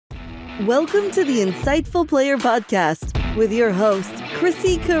Welcome to the Insightful Player Podcast with your host,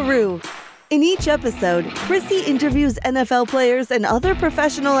 Chrissy Carew. In each episode, Chrissy interviews NFL players and other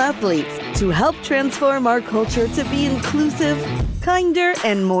professional athletes to help transform our culture to be inclusive, kinder,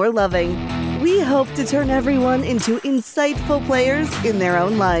 and more loving. We hope to turn everyone into insightful players in their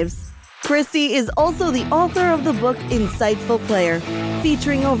own lives. Chrissy is also the author of the book Insightful Player,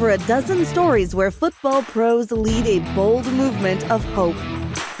 featuring over a dozen stories where football pros lead a bold movement of hope.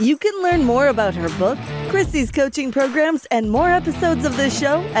 You can learn more about her book, Chrissy's coaching programs, and more episodes of the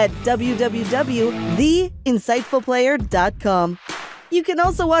show at www.theinsightfulplayer.com. You can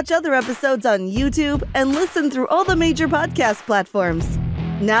also watch other episodes on YouTube and listen through all the major podcast platforms.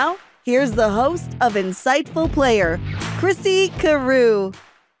 Now, here's the host of Insightful Player, Chrissy Carew.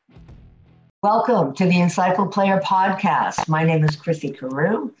 Welcome to the Insightful Player Podcast. My name is Chrissy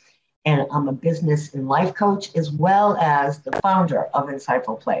Carew, and I'm a business and life coach as well as the founder of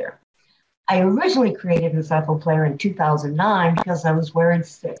Insightful Player. I originally created Insightful Player in 2009 because I was worried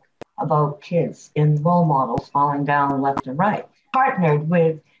sick about kids and role models falling down left and right. Partnered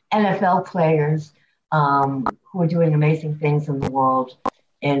with NFL players who are doing amazing things in the world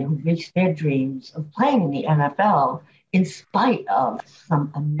and who reached their dreams of playing in the NFL in spite of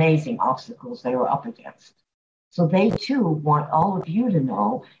some amazing obstacles they were up against. So they too want all of you to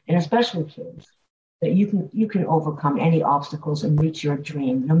know, and especially kids, that you can overcome any obstacles and reach your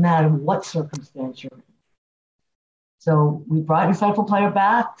dream, no matter what circumstance you're in. So we brought Insightful Player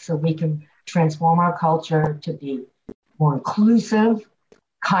back so we can transform our culture to be more inclusive,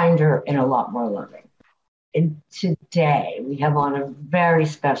 kinder, and a lot more loving. And today we have on a very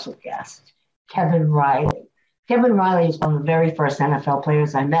special guest, Kevin Reilly. Kevin Reilly is one of the very first NFL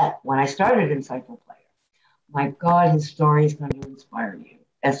players I met when I started Insightful Player. My God, his story is going to inspire you.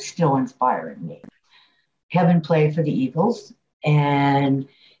 It's still inspiring me. Kevin played for the Eagles, and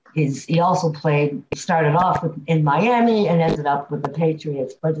he also started off in Miami and ended up with the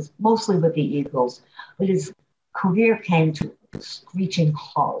Patriots, but it's mostly with the Eagles. But his career came to a screeching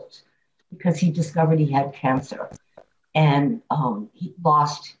halt because he discovered he had cancer. And he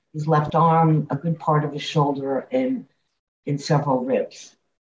lost his left arm, a good part of his shoulder, and several ribs.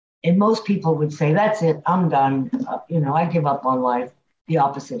 And most people would say, that's it, I'm done. I give up on life. The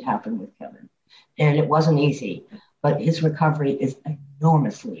opposite happened with Kevin. And it wasn't easy, but his recovery is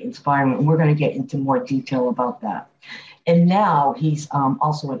enormously inspiring. And we're going to get into more detail about that. And now he's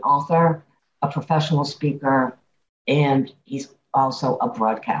also an author, a professional speaker, and he's also a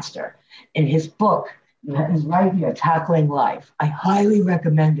broadcaster. And his book is right here, Tackling Life. I highly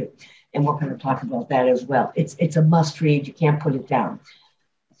recommend it. And we're going to talk about that as well. It's a must read. You can't put it down.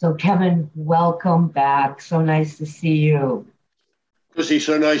 So Kevin, welcome back. So nice to see you. Chrissy,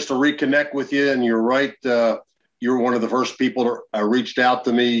 so nice to reconnect with you. And you're right. You're one of the first people that reached out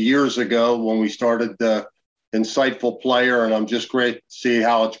to me years ago when we started Insightful Player. And I'm just great to see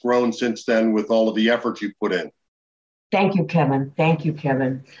how it's grown since then with all of the efforts you put in. Thank you, Kevin. Thank you,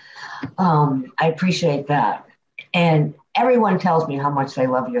 Kevin. I appreciate that. And everyone tells me how much they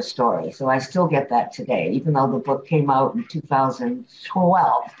love your story. So I still get that today, even though the book came out in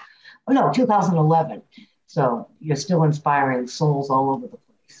 2011. So you're still inspiring souls all over the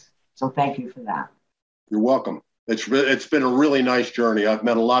place. So thank you for that. You're welcome. It's been a really nice journey. I've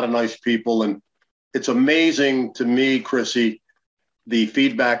met a lot of nice people, and it's amazing to me, Chrissy, the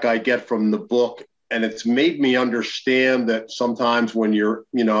feedback I get from the book. And it's made me understand that sometimes when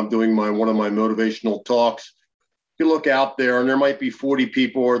I'm doing one of my motivational talks, you look out there and there might be 40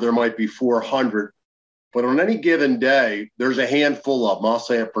 people or there might be 400, but on any given day, there's a handful of them. I'll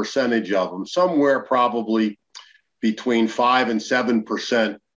say a percentage of them, somewhere probably between 5 and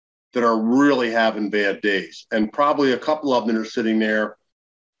 7% that are really having bad days. And probably a couple of them that are sitting there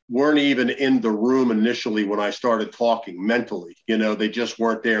weren't even in the room initially when I started talking mentally. They just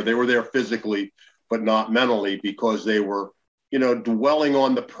weren't there. They were there physically, but not mentally, because they were dwelling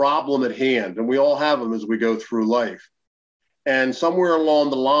on the problem at hand. And we all have them as we go through life. And somewhere along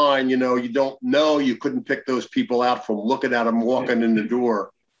the line, you don't know, you couldn't pick those people out from looking at them walking in the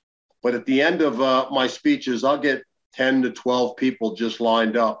door. But at the end of my speeches, I'll get 10 to 12 people just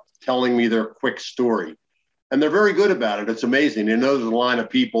lined up telling me their quick story. And they're very good about it. It's amazing. There's a line of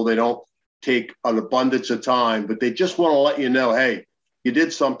people, they don't take an abundance of time, but they just want to let you know, hey, you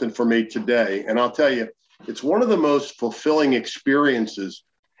did something for me today. And I'll tell you, it's one of the most fulfilling experiences.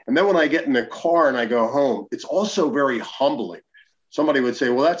 And then when I get in the car and I go home, it's also very humbling. Somebody would say,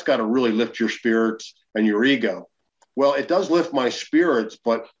 well, that's got to really lift your spirits and your ego. Well, it does lift my spirits.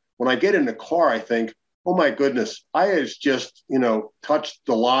 But when I get in the car, I think, oh, my goodness, I has just, touched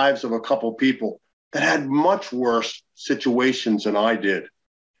the lives of a couple people that had much worse situations than I did.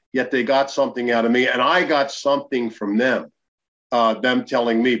 yet they got something out of me, and I got something from them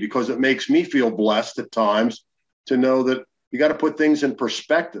telling me, because it makes me feel blessed at times to know that you got to put things in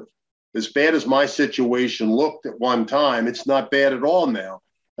perspective. As bad as my situation looked at one time, it's not bad at all now.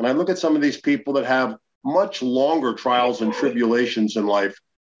 And I look at some of these people that have much longer trials and tribulations in life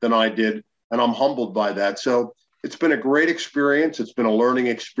than I did, and I'm humbled by that. So it's been a great experience. It's been a learning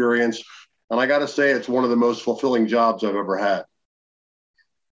experience. And I got to say, it's one of the most fulfilling jobs I've ever had.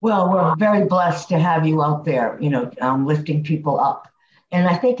 Well, we're very blessed to have you out there, lifting people up. And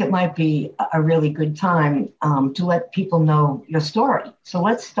I think it might be a really good time to let people know your story. So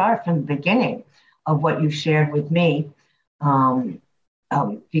let's start from the beginning of what you shared with me,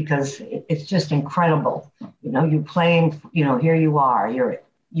 because it's just incredible. You're playing, here you are,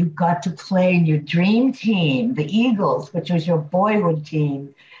 you got to play in your dream team, the Eagles, which was your boyhood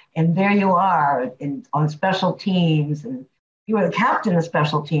team. And there you are on special teams. And you were the captain of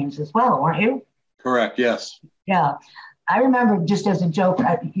special teams as well, weren't you? Correct, yes. Yeah. I remember, just as a joke,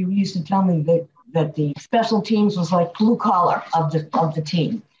 you used to tell me that the special teams was like blue collar of the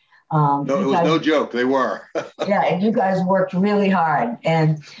team. No, it was no joke. They were. Yeah, and you guys worked really hard,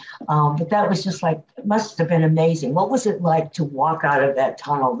 but that was just like, it must have been amazing. What was it like to walk out of that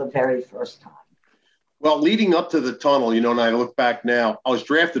tunnel the very first time? Well, leading up to the tunnel, and I look back now, I was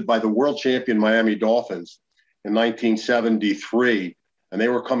drafted by the world champion Miami Dolphins in 1973, and they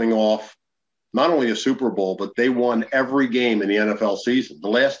were coming off not only a Super Bowl, but they won every game in the NFL season, the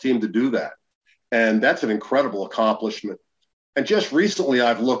last team to do that. And that's an incredible accomplishment. And just recently,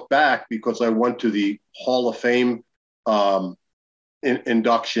 I've looked back because I went to the Hall of Fame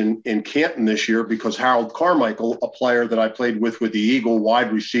induction in Canton this year, because Harold Carmichael, a player that I played with the Eagle,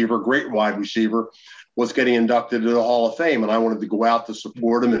 great wide receiver, was getting inducted to the Hall of Fame. And I wanted to go out to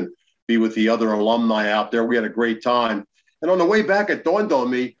support him and be with the other alumni out there. We had a great time. And on the way back, it dawned on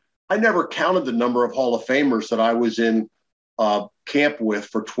me, I never counted the number of Hall of Famers that I was in camp with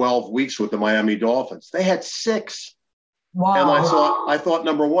for 12 weeks with the Miami Dolphins. They had 6. Wow. And I thought,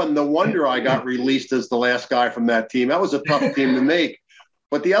 number one, no wonder I got released as the last guy from that team. That was a tough team to make.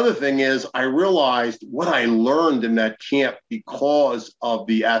 But the other thing is, I realized what I learned in that camp because of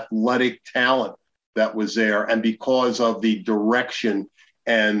the athletic talent that was there, and because of the direction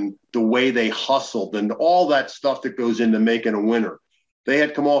and the way they hustled and all that stuff that goes into making a winner. They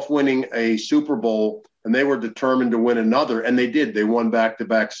had come off winning a Super Bowl, and they were determined to win another, and they did. They won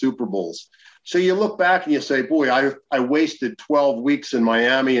back-to-back Super Bowls. So you look back and you say, boy, I wasted 12 weeks in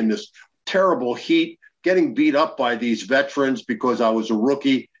Miami in this terrible heat, getting beat up by these veterans because I was a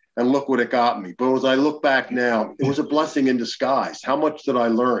rookie, and look what it got me. But as I look back now, it was a blessing in disguise. How much did I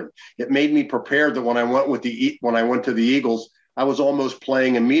learn? It made me prepared that when I went to the Eagles, I was almost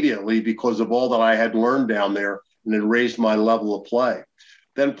playing immediately because of all that I had learned down there, and it raised my level of play.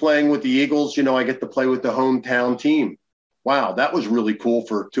 Then playing with the Eagles, I get to play with the hometown team. Wow, that was really cool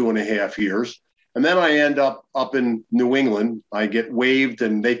for 2.5 years. And then I end up in New England. I get waived,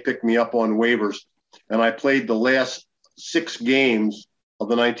 and they pick me up on waivers. And I played the last 6 games of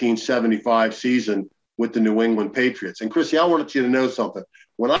the 1975 season with the New England Patriots. And Chrissy, I wanted you to know something.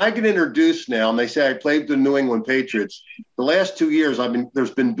 When I get introduced now and they say I played the New England Patriots, the last 2 years there's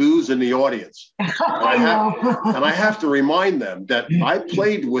been boos in the audience. And I have to remind them that I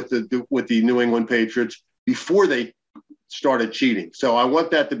played with the New England Patriots before they started cheating. So I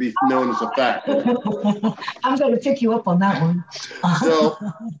want that to be known as a fact. I'm going to pick you up on that one. So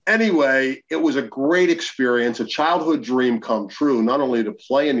anyway, it was a great experience, a childhood dream come true, not only to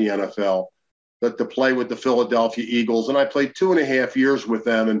play in the NFL, but to play with the Philadelphia Eagles. And I played 2.5 years with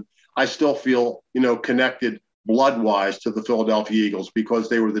them, and I still feel, connected blood-wise to the Philadelphia Eagles because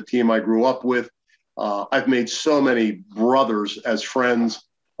they were the team I grew up with. I've made so many brothers as friends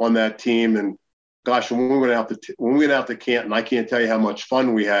on that team, and gosh, when we went out to Canton, I can't tell you how much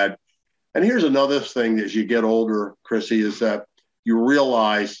fun we had. And here's another thing as you get older, Chrissy, is that you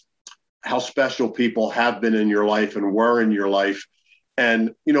realize how special people have been in your life and were in your life.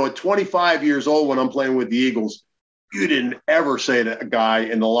 And, at 25 years old, when I'm playing with the Eagles, you didn't ever say to a guy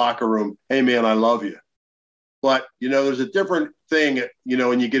in the locker room, hey, man, I love you. But, there's a different thing,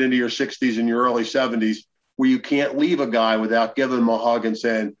 when you get into your 60s and your early 70s, where you can't leave a guy without giving him a hug and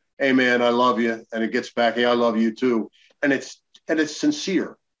saying, hey, man, I love you. And it gets back, hey, I love you too. And it's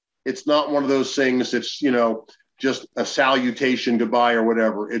sincere. It's not one of those things that's, just a salutation, goodbye or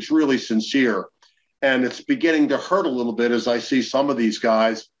whatever. It's really sincere. And it's beginning to hurt a little bit as I see some of these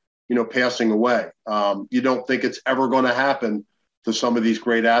guys, passing away. You don't think it's ever going to happen to some of these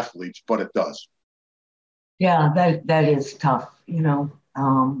great athletes, but it does. Yeah, that is tough.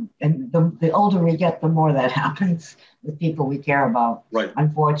 And the older we get, the more that happens with people we care about, Right.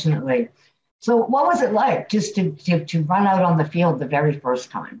 unfortunately. So what was it like just to run out on the field the very first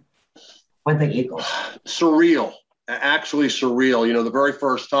time with the Eagles? Surreal, actually surreal. You know, the very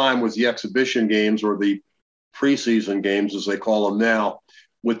first time was the exhibition games, or the preseason games, as they call them now,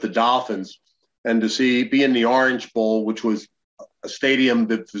 with the Dolphins. And to be in the Orange Bowl, which was a stadium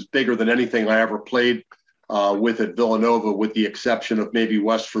that was bigger than anything I ever played with at Villanova, with the exception of maybe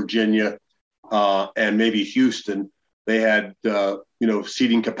West Virginia and maybe Houston. They had,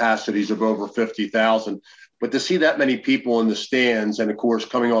 seating capacities of over 50,000. But to see that many people in the stands, and of course,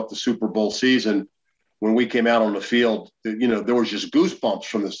 coming off the Super Bowl season, when we came out on the field, there was just goosebumps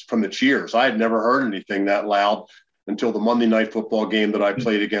from the cheers. I had never heard anything that loud until the Monday Night Football game that I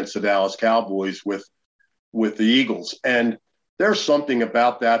played against the Dallas Cowboys with the Eagles. And there's something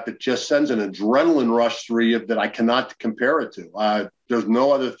about that just sends an adrenaline rush through you that I cannot compare it to. There's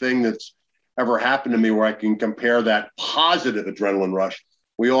no other thing that's ever happened to me where I can compare that positive adrenaline rush.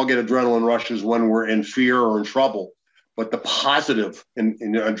 We all get adrenaline rushes when we're in fear or in trouble, but the positive in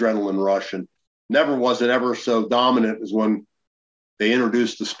adrenaline rush, and never was it ever so dominant as when they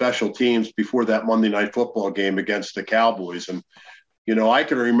introduced the special teams before that Monday Night Football game against the Cowboys. And, I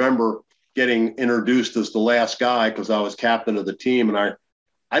can remember getting introduced as the last guy because I was captain of the team. And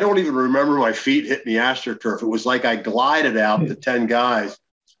I don't even remember my feet hitting the AstroTurf. It was like I glided out the 10 guys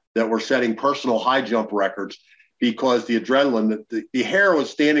that were setting personal high jump records, because the adrenaline, the hair was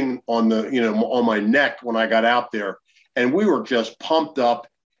standing on on my neck when I got out there. And we were just pumped up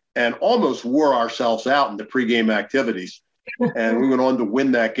and almost wore ourselves out in the pregame activities. And we went on to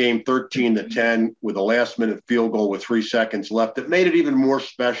win that game 13-10 with a last-minute field goal with 3 seconds left. It made it even more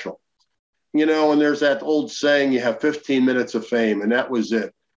special. And there's that old saying, you have 15 minutes of fame, and that was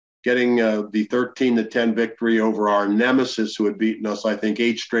it. Getting the 13-10 victory over our nemesis, who had beaten us, I think,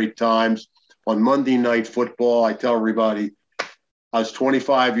 8 straight times on Monday Night Football. I tell everybody, I was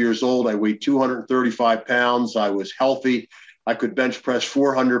 25 years old. I weighed 235 pounds. I was healthy. I could bench press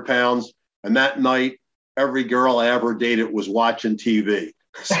 400 pounds. And that night, every girl I ever dated was watching TV.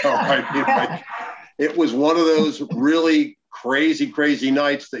 So it was one of those really crazy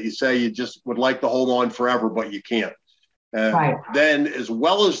nights that you say you just would like to hold on forever, but you can't. And Right. Then, as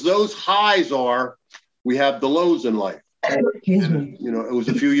well as those highs are, we have the lows in life. Excuse me. It was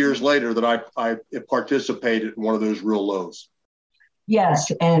a few years later that I participated in one of those real lows.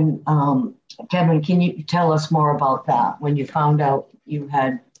 Yes. And Kevin, can you tell us more about that when you found out you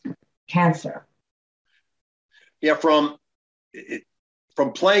had cancer? Yeah, from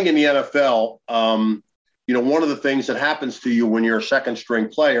playing in the NFL, one of the things that happens to you when you're a second string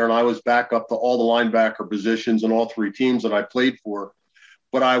player, and I was back up to all the linebacker positions in all 3 teams that I played for,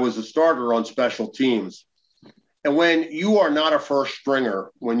 but I was a starter on special teams. And when you are not a first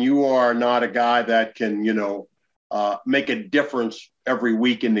stringer, when you are not a guy that can, make a difference every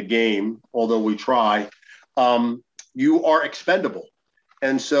week in the game, although we try, you are expendable.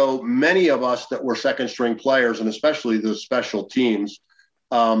 And so many of us that were second string players, and especially the special teams,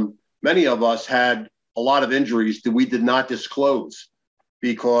 many of us had a lot of injuries that we did not disclose,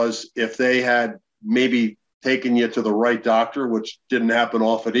 because if they had maybe taken you to the right doctor, which didn't happen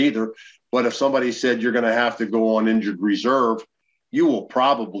often either, but if somebody said you're going to have to go on injured reserve, you will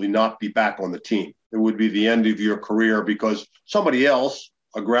probably not be back on the team. It would be the end of your career, because somebody else,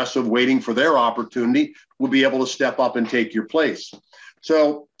 aggressive, waiting for their opportunity, would be able to step up and take your place.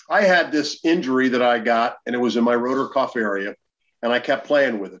 So I had this injury that I got, and it was in my rotor cuff area, and I kept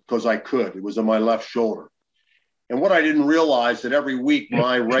playing with it because I could. It was in my left shoulder. And what I didn't realize, that every week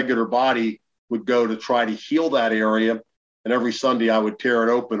my regular body would go to try to heal that area, and every Sunday I would tear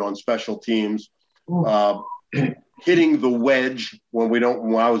it open on special teams, hitting the wedge when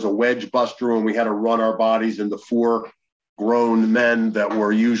I was a wedge buster, and we had to run our bodies into 4 grown men that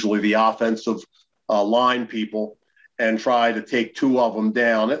were usually the offensive line people, and try to take 2 of them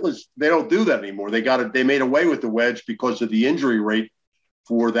down. They don't do that anymore. They made away with the wedge because of the injury rate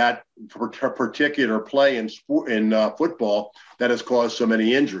for that particular play in football that has caused so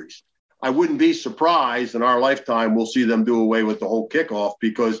many injuries. I wouldn't be surprised in our lifetime we'll see them do away with the whole kickoff,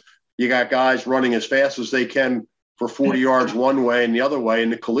 because you got guys running as fast as they can for 40 yards one way and the other way,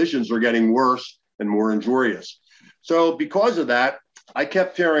 and the collisions are getting worse and more injurious. So because of that, I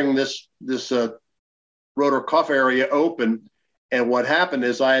kept tearing this rotor cuff area open. And what happened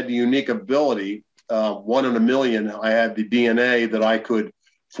is I had the unique ability, 1 in a million, I had the DNA that I could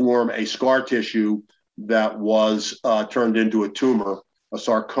form a scar tissue that was turned into a tumor, a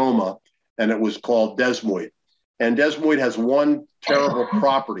sarcoma, and it was called desmoid. And desmoid has one terrible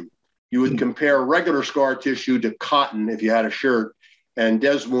property. You would compare regular scar tissue to cotton if you had a shirt, and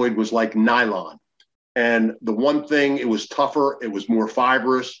desmoid was like nylon. And the one thing, it was tougher, it was more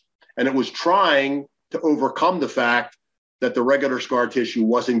fibrous, and it was trying to overcome the fact that the regular scar tissue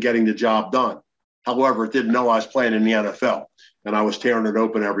wasn't getting the job done. However, it didn't know I was playing in the NFL, and I was tearing it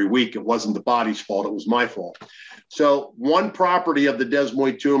open every week. It wasn't the body's fault, it was my fault. So one property of the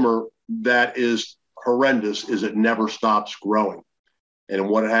desmoid tumor that is horrendous is it never stops growing. And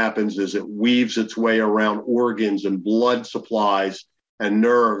what happens is it weaves its way around organs and blood supplies and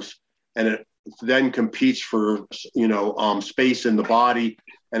nerves, and it then competes for, space in the body,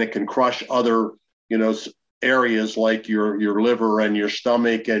 and it can crush other, areas like your liver and your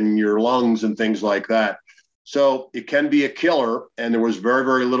stomach and your lungs and things like that. So it can be a killer, and there was very,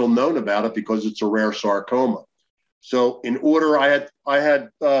 very little known about it because it's a rare sarcoma. So in order, I had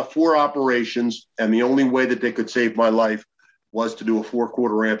 4 operations, and the only way that they could save my life was to do a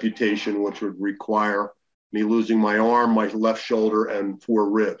 4-quarter amputation, which would require me losing my arm, my left shoulder, and 4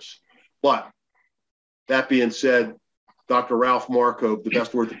 ribs. But that being said, Dr. Ralph Markov, the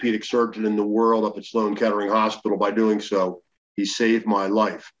best orthopedic surgeon in the world up at Sloan Kettering Hospital, by doing so, he saved my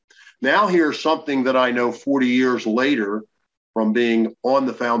life. Now here's something that I know 40 years later from being on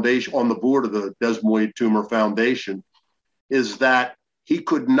the foundation, on the board of the Desmoid Tumor Foundation, is that he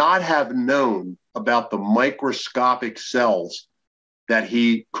could not have known about the microscopic cells that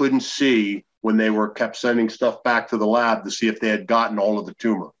he couldn't see when they were kept sending stuff back to the lab to see if they had gotten all of the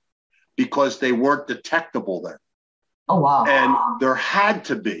tumor, because they weren't detectable then. Oh, wow. And there had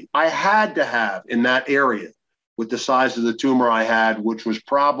to be, I had to have in that area with the size of the tumor I had, which was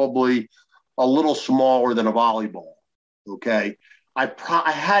probably a little smaller than a volleyball. Okay. I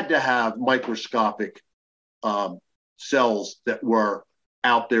had to have microscopic cells that were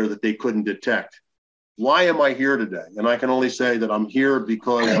out there that they couldn't detect. Why am I here today? And I can only say that I'm here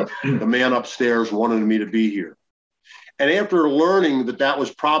because the man upstairs wanted me to be here. And after learning that that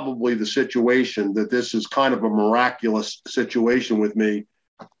was probably the situation, that this is kind of a miraculous situation with me,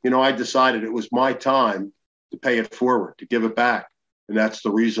 I decided it was my time to pay it forward, to give it back. And that's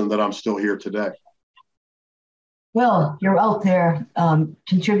the reason that I'm still here today. Well, you're out there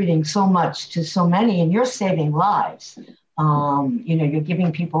contributing so much to so many, and you're saving lives. You're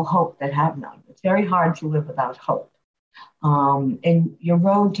giving people hope that have none. It's very hard to live without hope. And your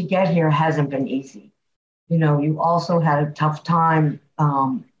road to get here hasn't been easy. You also had a tough time,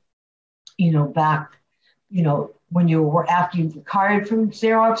 back, when you were, after you retired from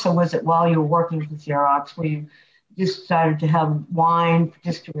Xerox, or was it while you were working for Xerox, where you just started to have wine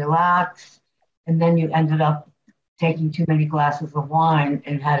just to relax, and then you ended up taking too many glasses of wine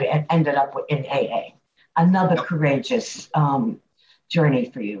and ended up in AA? Another courageous journey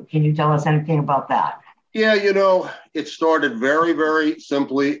for you. Can you tell us anything about that? Yeah, it started very, very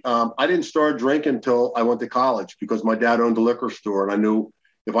simply. I didn't start drinking until I went to college because my dad owned a liquor store, and I knew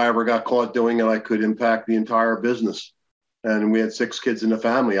if I ever got caught doing it, I could impact the entire business. And we had 6 kids in the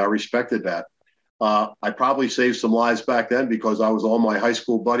family. I respected that. I probably saved some lives back then because I was all my high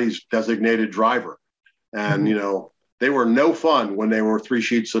school buddies' designated driver. And, they were no fun when they were 3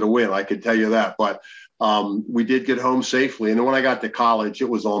 sheets of the wind, I could tell you that. But we did get home safely. And then when I got to college, it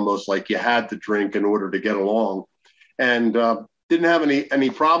was almost like you had to drink in order to get along. And didn't have any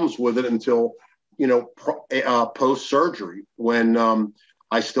problems with it until, post-surgery, when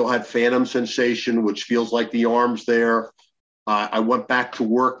I still had phantom sensation, which feels like the arm's there. I went back to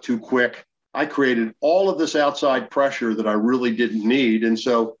work too quick. I created all of this outside pressure that I really didn't need. And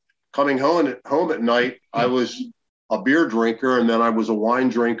so coming home at night, I was a beer drinker, and then I was a wine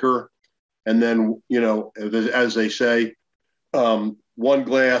drinker. And then, as they say, 1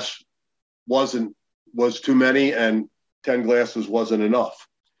 glass was too many, and 10 glasses wasn't enough.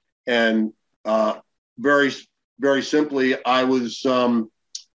 And very, very simply, I was a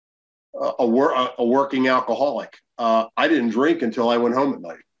working alcoholic. I didn't drink until I went home at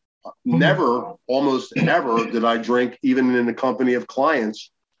night. Never, almost never did I drink, even in the company of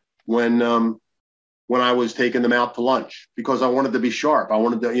clients, when I was taking them out to lunch, because I wanted to be sharp. I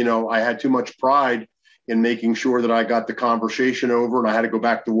wanted to, I had too much pride in making sure that I got the conversation over, and I had to go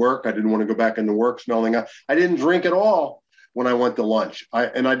back to work. I didn't want to go back into work smelling. I didn't drink at all when I went to lunch.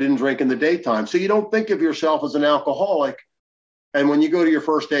 And I didn't drink in the daytime. So you don't think of yourself as an alcoholic. And when you go to your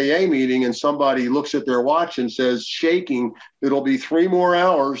first AA meeting and somebody looks at their watch and says, shaking, it'll be 3 more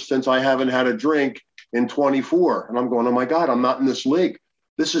hours since I haven't had a drink in 24. And I'm going, oh my God, I'm not in this league.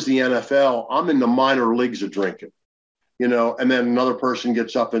 This is the NFL. I'm in the minor leagues of drinking, and then another person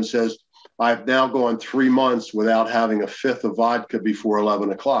gets up and says, I've now gone 3 months without having a fifth of vodka before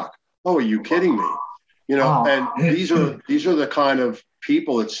 11 o'clock. Oh, are you kidding me? And these are the kind of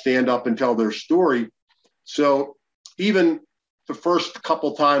people that stand up and tell their story. So even the first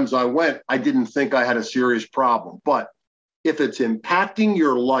couple times I went, I didn't think I had a serious problem. But if it's impacting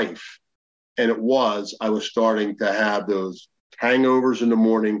your life, and it was, I was starting to have those hangovers in the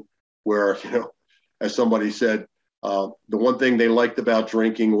morning where, as somebody said, the one thing they liked about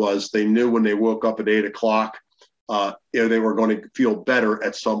drinking was they knew when they woke up at 8 o'clock, they were going to feel better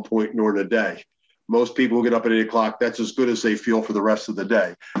at some point during the day. Most people who get up at 8 o'clock, that's as good as they feel for the rest of the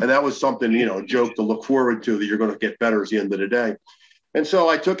day. And that was something, a joke to look forward to, that you're going to get better at the end of the day. And so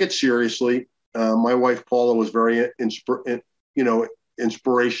I took it seriously. My wife, Paula, was very,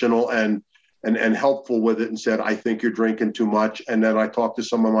 inspirational and helpful with it, and said, I think you're drinking too much. And then I talked to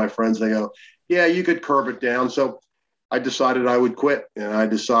some of my friends. They go, yeah, you could curb it down. So I decided I would quit. And I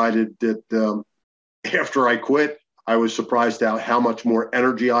decided that after I quit, I was surprised at how much more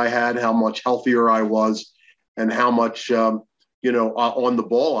energy I had, how much healthier I was, and how much, on the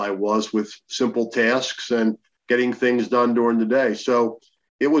ball I was with simple tasks and getting things done during the day. So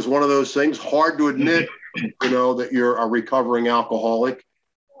it was one of those things, hard to admit, that you're a recovering alcoholic.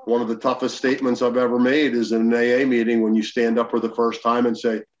 One of the toughest statements I've ever made is in an AA meeting when you stand up for the first time and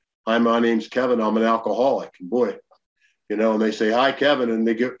say, hi, my name's Kevin, I'm an alcoholic. And boy, and they say, hi, Kevin. And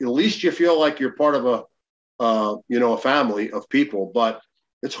they get, at least you feel like you're part of a family of people, but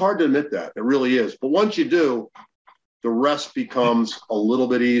it's hard to admit that. It really is. But once you do, the rest becomes a little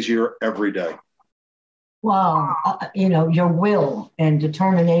bit easier every day. Well, your will and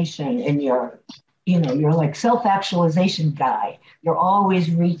determination and you're like self-actualization guy. You're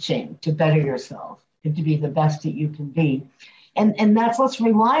always reaching to better yourself and to be the best that you can be. And let's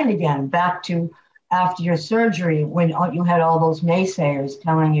rewind again back to after your surgery, when you had all those naysayers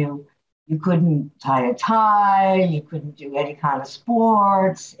telling you couldn't tie a tie, you couldn't do any kind of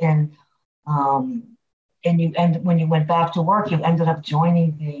sports, and when you went back to work, you ended up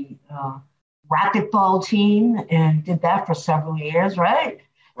joining the racquetball team and did that for several years, right?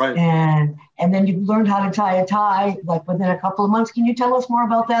 Right. And then you learned how to tie a tie like within a couple of months. Can you tell us more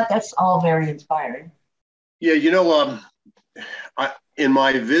about that? That's all very inspiring. Yeah, in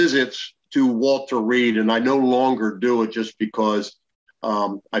my visits to Walter Reed, and I no longer do it just because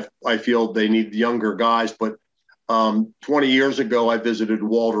I feel they need younger guys, but 20 years ago, I visited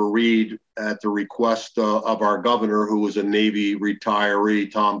Walter Reed at the request of our governor, who was a Navy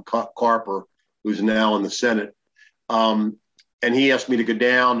retiree, Tom Carper, who's now in the Senate. And he asked me to go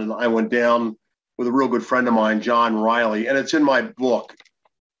down, and I went down with a real good friend of mine, John Reilly, and it's in my book.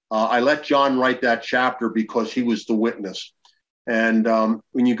 I let John write that chapter because he was the witness. And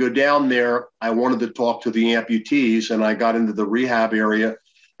when you go down there, I wanted to talk to the amputees, and I got into the rehab area,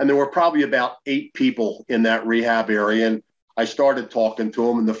 and there were probably about 8 people in that rehab area. And I started talking to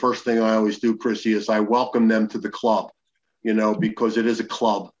them. And the first thing I always do, Chrissy, is I welcome them to the club, because it is a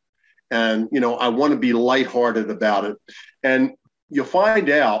club. And, I want to be lighthearted about it. And you'll find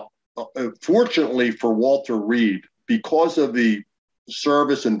out, fortunately for Walter Reed, because of the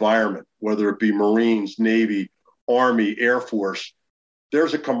service environment, whether it be Marines, Navy, Army, Air Force,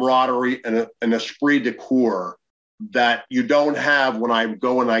 there's a camaraderie and an esprit de corps that you don't have when I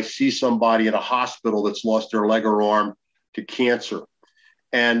go and I see somebody at a hospital that's lost their leg or arm to cancer.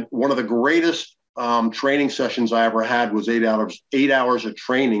 And one of the greatest training sessions I ever had was 8 hours of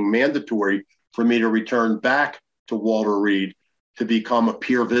training, mandatory for me to return back to Walter Reed to become a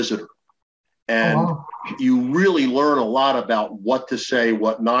peer visitor. And you really learn a lot about what to say,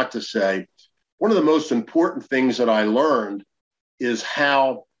 what not to say. One of the most important things that I learned is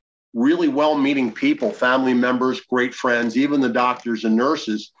how really well-meaning people, family members, great friends, even the doctors and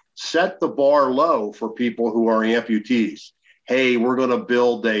nurses, set the bar low for people who are amputees. Hey, we're going to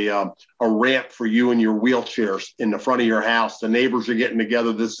build a ramp for you and your wheelchairs in the front of your house. The neighbors are getting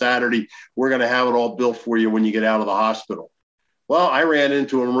together this Saturday. We're going to have it all built for you when you get out of the hospital. Well, I ran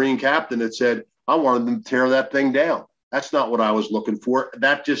into a Marine captain that said, I wanted them to tear that thing down. That's not what I was looking for.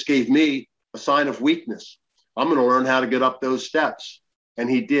 That just gave me a sign of weakness. I'm going to learn how to get up those steps. And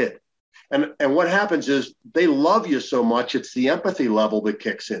he did. And what happens is they love you so much, it's the empathy level that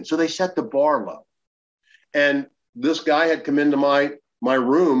kicks in. So they set the bar low. And this guy had come into my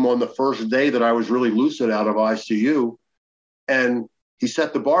room on the first day that I was really lucid out of ICU, and he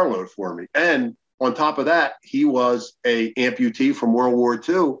set the bar low for me. And on top of that, he was a amputee from World War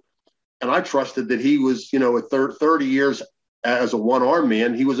II. And I trusted that he was, at 30 years as a one-arm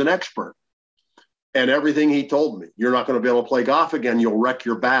man, he was an expert. And everything he told me, you're not going to be able to play golf again. You'll wreck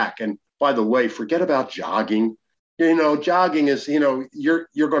your back. And by the way, forget about jogging. Jogging is, you're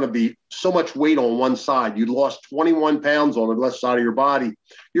going to be so much weight on one side. You lost 21 pounds on the left side of your body.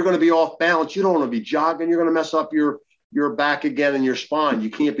 You're going to be off balance. You don't want to be jogging. You're going to mess up your back again and your spine. You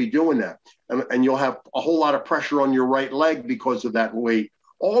can't be doing that. and you'll have a whole lot of pressure on your right leg because of that weight.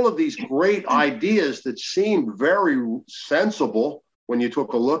 All of these great ideas that seemed very sensible when you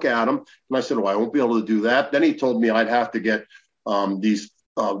took a look at them. And I said, I won't be able to do that. Then he told me I'd have to get these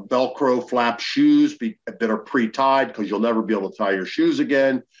Velcro flap shoes that are pre-tied, because you'll never be able to tie your shoes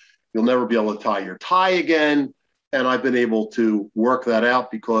again. You'll never be able to tie your tie again. And I've been able to work that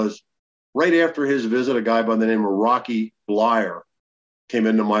out, because right after his visit, a guy by the name of Rocky Blyer came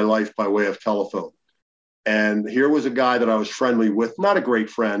into my life by way of telephone. And here was a guy that I was friendly with, not a great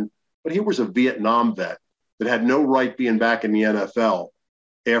friend, but he was a Vietnam vet that had no right being back in the NFL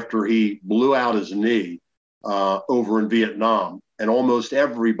after he blew out his knee over in Vietnam. And almost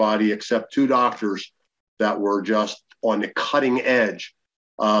everybody except two doctors that were just on the cutting edge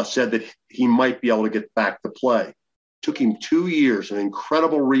said that he might be able to get back to play. Took him 2 years, an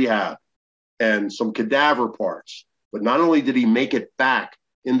incredible rehab and some cadaver parts. But not only did he make it back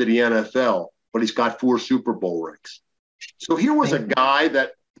into the NFL, but he's got 4 Super Bowl rings. So here was a guy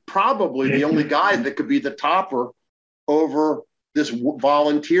that probably the only guy that could be the topper over this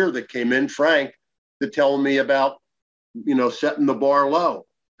volunteer that came in, Frank, to tell me about, setting the bar low.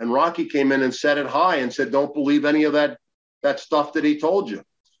 And Rocky came in and set it high and said, don't believe any of that stuff that he told you.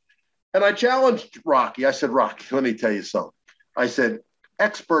 And I challenged Rocky. I said, Rocky, let me tell you something. I said,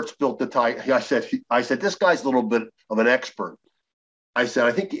 experts built the tie. I said, this guy's a little bit of an expert. I said,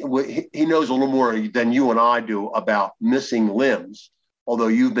 I think he knows a little more than you and I do about missing limbs, although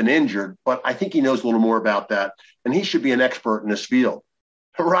you've been injured, but I think he knows a little more about that, and he should be an expert in this field.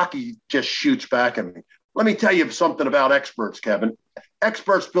 Rocky just shoots back at me. Let me tell you something about experts, Kevin.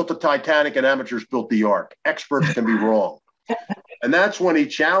 Experts built the Titanic and amateurs built the Ark. Experts can be wrong. And that's when he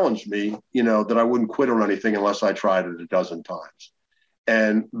challenged me, that I wouldn't quit on anything unless I tried it a dozen times.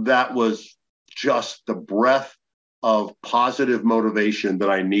 And that was just the breath of positive motivation that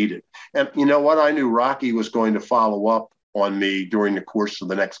I needed. And you know what? I knew Rocky was going to follow up on me during the course of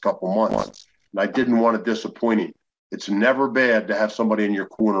the next couple months. And I didn't want to disappoint him. It's never bad to have somebody in your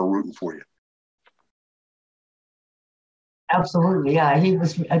corner rooting for you. Absolutely. Yeah. He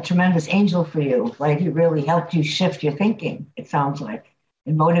was a tremendous angel for you, right? He really helped you shift your thinking, it sounds like,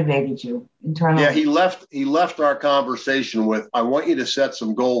 and motivated you internally. Yeah, he left our conversation with, I want you to set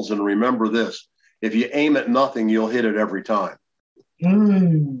some goals and remember this. If you aim at nothing, you'll hit it every time.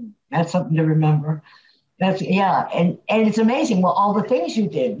 That's something to remember. And it's amazing. Well, all the things you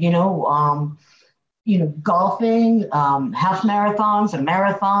did, golfing, half marathons, a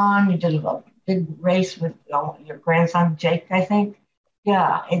marathon. You did a big race with your grandson, Jake, I think.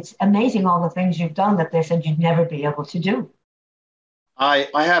 Yeah, it's amazing all the things you've done that they said you'd never be able to do. I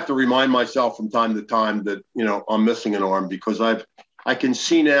have to remind myself from time to time that, I'm missing an arm, because I can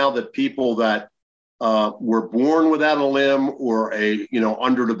see now that people that were born without a limb or a,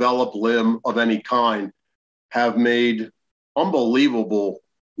 underdeveloped limb of any kind have made unbelievable,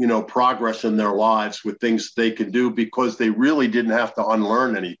 progress in their lives with things they could do because they really didn't have to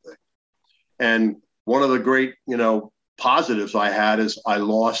unlearn anything. And one of the great, positives I had is I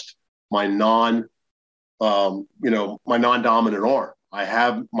lost my my non-dominant arm.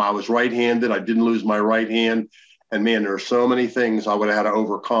 I was right-handed. I didn't lose my right hand. And man, there are so many things I would have had to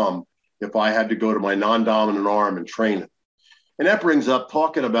overcome if I had to go to my non-dominant arm and train it. And that brings up,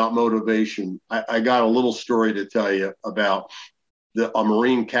 talking about motivation, I got a little story to tell you about a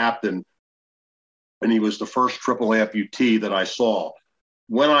Marine captain, and he was the first triple amputee that I saw.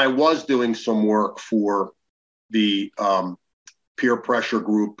 When I was doing some work for the peer pressure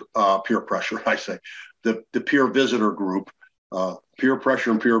group, the peer visitor group, peer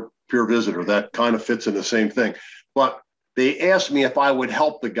pressure and peer visitor, that kind of fits in the same thing. But they asked me if I would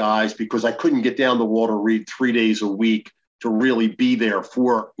help the guys because I couldn't get down to Walter Reed 3 days a week to really be there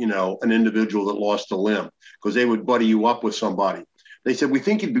for, an individual that lost a limb, because they would buddy you up with somebody. They said, we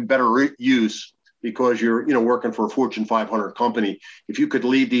think you'd be better use because you're, working for a Fortune 500 company. If you could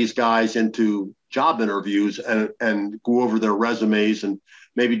lead these guys into job interviews and go over their resumes and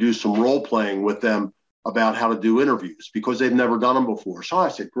maybe do some role playing with them about how to do interviews because they've never done them before. So I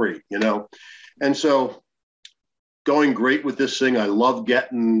said, great, And so going great with this thing. I love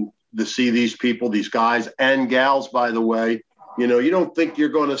getting to see these people, these guys and gals, by the way. You don't think you're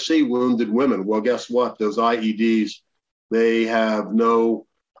going to see wounded women. Well, guess what? Those IEDs, they have no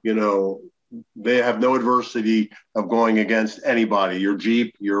adversity of going against anybody. Your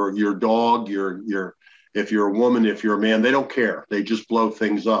Jeep, your dog, if you're a woman, if you're a man, they don't care. They just blow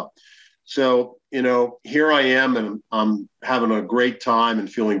things up. So, here I am, and I'm having a great time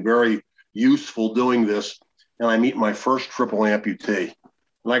and feeling very useful doing this. And I meet my first triple amputee.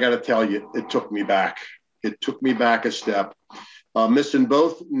 And I got to tell you, it took me back. It took me back a step missing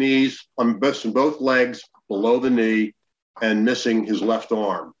both knees, missing both legs below the knee, and missing his left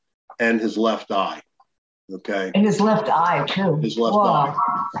arm and his left eye. Okay. And his left eye, too. His left eye.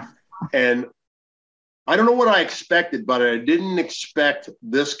 And I don't know what I expected, but I didn't expect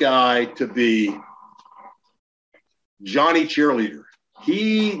this guy to be Johnny Cheerleader.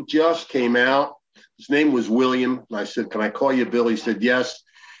 He just came out. His name was William. And I said, "Can I call you Bill?" He said, "Yes."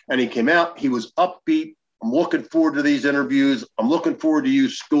 And he came out. He was upbeat. "I'm looking forward to these interviews. I'm looking forward to you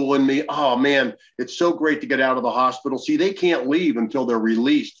schooling me. Oh, man, it's so great to get out of the hospital." See, they can't leave until they're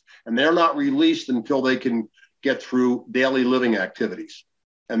released. And they're not released until they can get through daily living activities.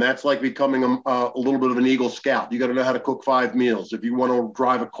 And that's like becoming a little bit of an Eagle Scout. You got to know how to cook 5 meals. If you want to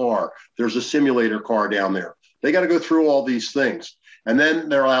drive a car, there's a simulator car down there. They got to go through all these things. And then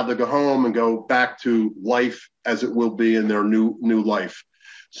they're allowed to go home and go back to life as it will be in their new life.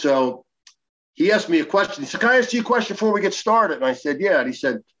 So he asked me a question. He said, "Can I ask you a question before we get started?" And I said, "Yeah." And he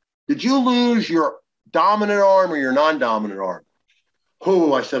said, "Did you lose your dominant arm or your non-dominant arm?"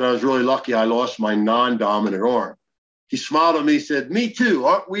 "Oh," I said, "I was really lucky. I lost my non-dominant arm." He smiled at me, said, "Me too.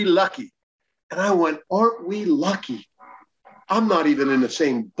 Aren't we lucky?" And I went, "Aren't we lucky? I'm not even in the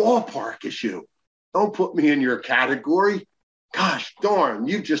same ballpark as you. Don't put me in your category. Gosh darn,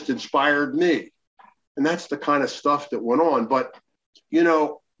 you just inspired me." And that's the kind of stuff that went on. But, you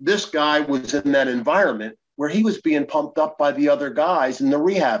know, this guy was in that environment where he was being pumped up by the other guys in the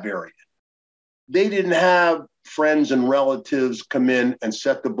rehab area. They didn't have friends and relatives come in and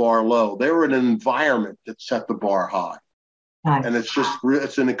set the bar low. They were in an environment that set the bar high. Nice. And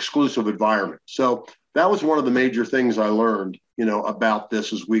it's an exclusive environment. So that was one of the major things I learned, you know, about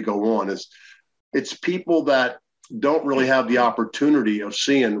this as we go on, is it's people that don't really have the opportunity of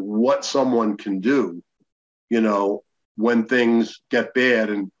seeing what someone can do, you know, when things get bad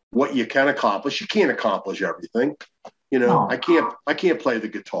and what you can accomplish. You can't accomplish everything. You know, no. I can't play the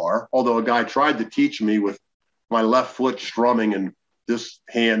guitar, although a guy tried to teach me with my left foot strumming and this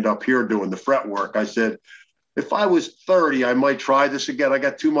hand up here doing the fretwork. I said, if I was 30, I might try this again. I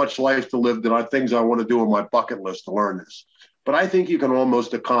got too much life to live. There are things I want to do on my bucket list to learn this. But I think you can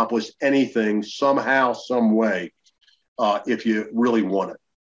almost accomplish anything somehow, some way, if you really want it.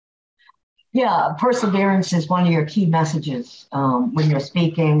 Yeah, perseverance is one of your key messages when you're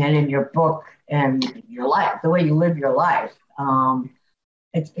speaking and in your book and your life, the way you live your life.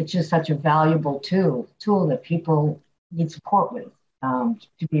 It's just such a valuable tool that people need support with,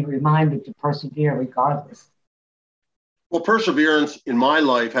 to be reminded to persevere regardless. Well, perseverance in my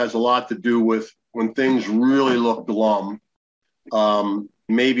life has a lot to do with when things really look glum,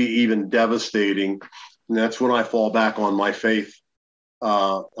 maybe even devastating. And that's when I fall back on my faith.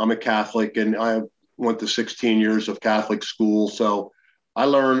 I'm a Catholic, and I went to 16 years of Catholic school. So I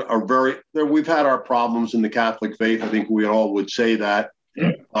learned we've had our problems in the Catholic faith. I think we all would say that.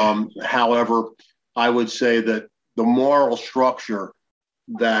 However, I would say that the moral structure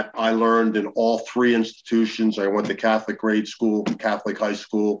that I learned in all 3 institutions — I went to Catholic grade school, Catholic high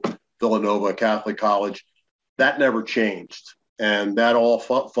school, Villanova, Catholic college — that never changed. And that all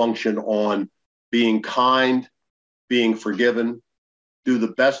functioned on being kind, being forgiven, do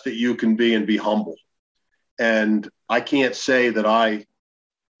the best that you can be, and be humble. And I can't say that I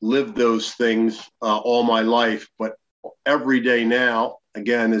lived those things all my life, but every day now,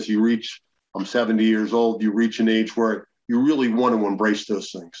 again, as you reach, I'm 70 years old, you reach an age where you really want to embrace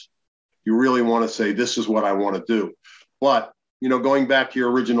those things. You really want to say, this is what I want to do. But, you know, going back to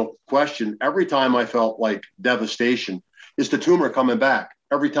your original question, every time I felt like devastation, is the tumor coming back.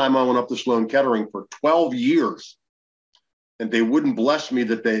 Every time I went up to Sloan Kettering for 12 years, and they wouldn't bless me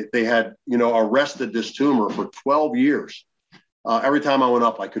that they had, you know, arrested this tumor for 12 years. Every time I went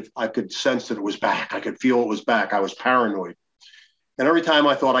up, I could sense that it was back. I could feel it was back. I was paranoid. And every time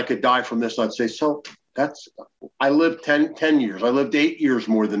I thought I could die from this, I'd say, so I lived 10 years. I lived 8 years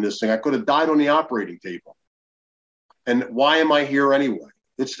more than this thing. I could have died on the operating table. And why am I here anyway?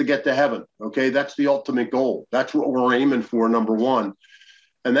 It's to get to heaven. Okay. That's the ultimate goal. That's what we're aiming for, number one.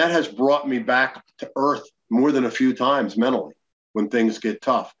 And that has brought me back to earth more than a few times mentally when things get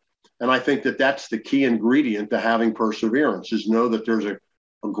tough. And I think that that's the key ingredient to having perseverance, is know that there's a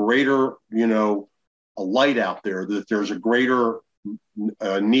greater, you know, a light out there, that there's a greater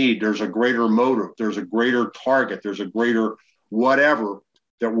need, there's a greater motive, there's a greater target, there's a greater whatever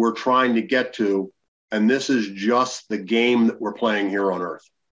that we're trying to get to. And this is just the game that we're playing here on earth.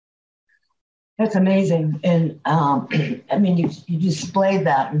 That's amazing. And I mean, you displayed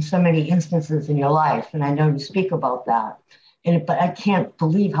that in so many instances in your life. And I know you speak about that. But I can't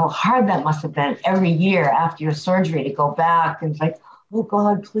believe how hard that must have been every year after your surgery to go back. And it's like, oh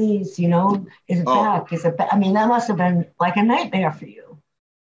God, please, is it Oh, back? Is it back? I mean, that must have been like a nightmare for you.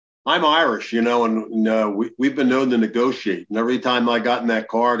 I'm Irish, and we've been known to negotiate. And every time I got in that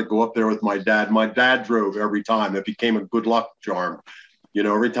car to go up there with my dad drove every time. It became a good luck charm,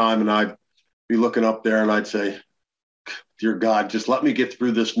 every time. And I'd be looking up there and I'd say, dear God, just let me get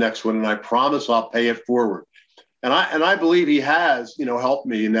through this next one. And I promise I'll pay it forward. And I believe he has, helped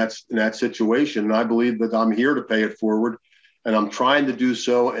me in that situation. And I believe that I'm here to pay it forward. And I'm trying to do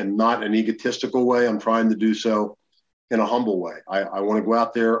so in not an egotistical way. I'm trying to do so in a humble way. I want to go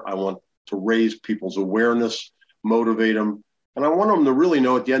out there. I want to raise people's awareness, motivate them. And I want them to really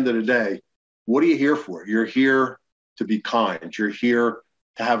know at the end of the day, what are you here for? You're here to be kind. You're here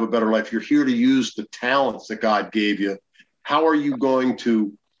to have a better life. You're here to use the talents that God gave you. How are you going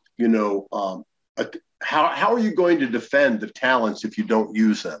to, how are you going to defend the talents if you don't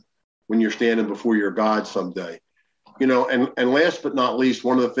use them when you're standing before your God someday? And last but not least,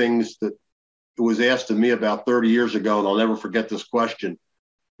 one of the things that it was asked of me about 30 years ago, and I'll never forget this question.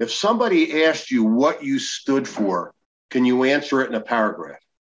 If somebody asked you what you stood for, can you answer it in a paragraph?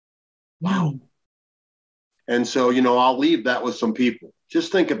 Wow. And so, I'll leave that with some people.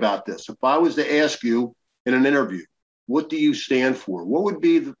 Just think about this. If I was to ask you in an interview, what do you stand for? What would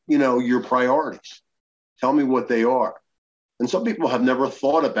be, your priorities? Tell me what they are. And some people have never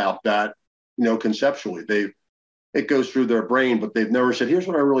thought about that, conceptually. It goes through their brain, but they've never said, here's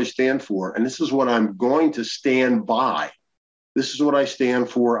what I really stand for. And this is what I'm going to stand by. This is what I stand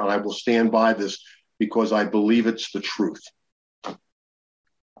for. And I will stand by this because I believe it's the truth.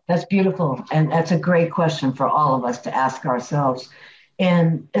 That's beautiful. And that's a great question for all of us to ask ourselves.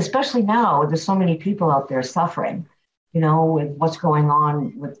 And especially now, there's so many people out there suffering, with what's going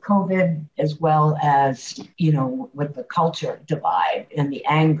on with COVID, as well as, with the culture divide and the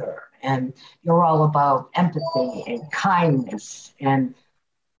anger. And you're all about empathy and kindness and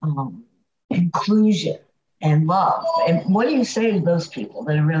inclusion and love. And what do you say to those people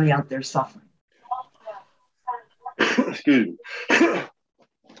that are really out there suffering? Excuse me.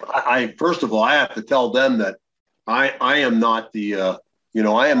 I first of all, I have to tell them that I am not the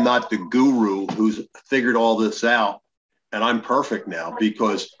guru who's figured all this out, and I'm perfect now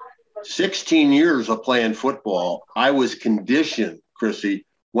because 16 years of playing football, I was conditioned, Chrissy,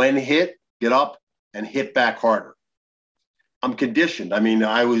 when hit, get up and hit back harder. I'm conditioned. I mean,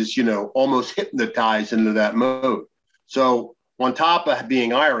 I was, almost hypnotized into that mode. So on top of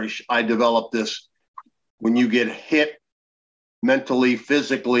being Irish, I developed this: when you get hit mentally,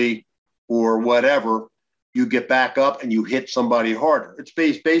 physically, or whatever, you get back up and you hit somebody harder. It's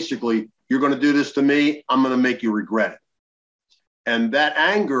basically, you're going to do this to me, I'm going to make you regret it. And that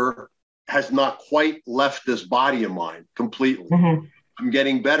anger has not quite left this body of mine completely. Mm-hmm. I'm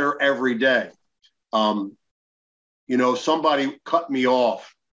getting better every day. Somebody cut me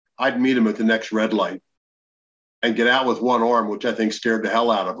off, I'd meet him at the next red light and get out with one arm, which I think scared the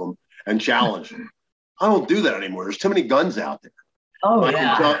hell out of him, and challenge him. I don't do that anymore. There's too many guns out there. Oh,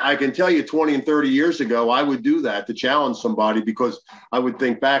 yeah. I can tell you 20 and 30 years ago, I would do that to challenge somebody because I would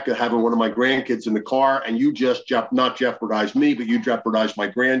think back of having one of my grandkids in the car and you just not jeopardize me, but you jeopardize my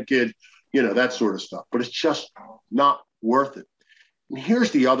grandkid, that sort of stuff. But it's just not worth it. And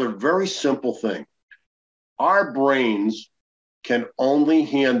here's the other very simple thing. Our brains can only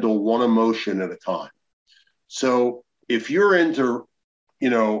handle one emotion at a time. So if you're into,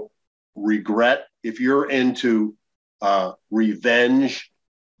 regret, if you're into revenge,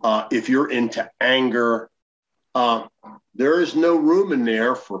 if you're into anger, there is no room in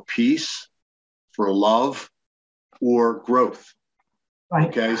there for peace, for love, or growth. Right.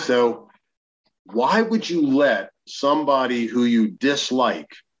 Okay, so why would you let somebody who you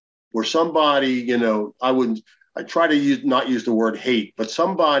dislike, or somebody, I try to not use the word hate, but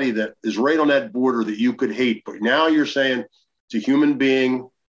somebody that is right on that border that you could hate, but now you're saying it's a human being,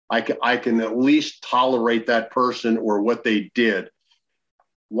 I can at least tolerate that person or what they did.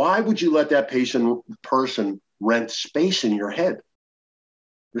 Why would you let that person rent space in your head?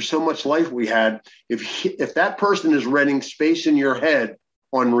 There's so much life we had. If that person is renting space in your head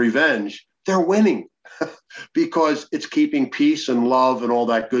on revenge, they're winning because it's keeping peace and love and all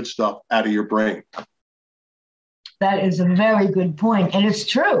that good stuff out of your brain. That is a very good point. And it's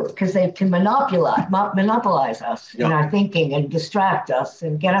true because they can monopolize us in our thinking and distract us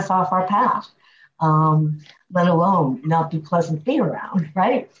and get us off our path, let alone not be pleasant to be around,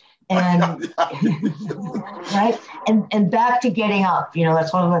 right? And right. And back to getting up,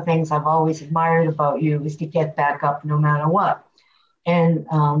 that's one of the things I've always admired about you is to get back up no matter what. And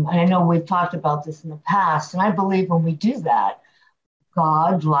I know we've talked about this in the past, and I believe when we do that,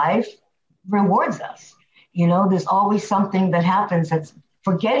 God, life rewards us. There's always something that happens that's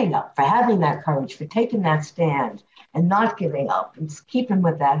for getting up, for having that courage, for taking that stand and not giving up and keeping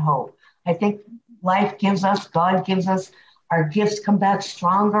with that hope. I think life gives us, God gives us, our gifts come back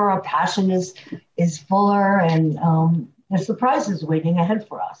stronger, our passion is fuller, and there's surprises waiting ahead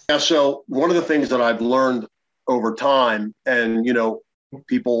for us. Yeah, so one of the things that I've learned over time, and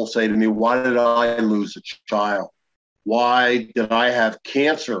people say to me, why did I lose a child? Why did I have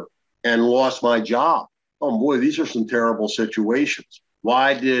cancer and lost my job? Oh boy, these are some terrible situations.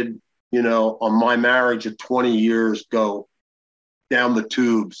 Why did, on my marriage at 20 years go down the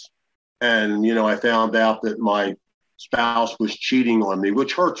tubes? And, I found out that my spouse was cheating on me,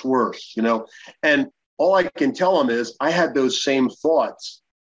 which hurts worse, and all I can tell them is I had those same thoughts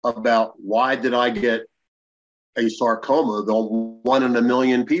about why did I get a sarcoma that 1 in a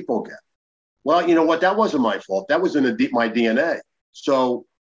million people get. Well, you know what? That wasn't my fault. That was in my DNA. So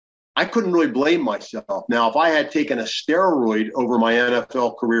I couldn't really blame myself. Now, if I had taken a steroid over my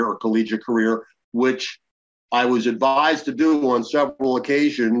NFL career or collegiate career, which I was advised to do on several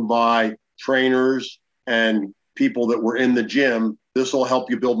occasions by trainers and people that were in the gym, this will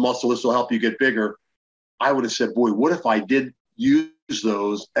help you build muscle, this will help you get bigger. I would have said, boy, what if I did use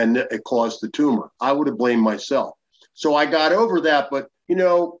those and it caused the tumor? I would have blamed myself. So I got over that, but,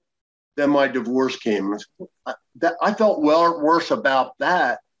 then my divorce came. I felt worse about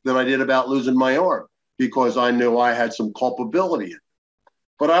that than I did about losing my arm because I knew I had some culpability.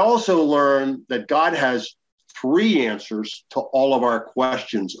 But I also learned that God has 3 answers to all of our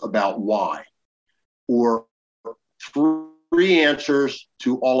questions about why, or 3 answers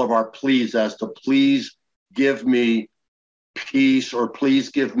to all of our pleas as to please give me peace or please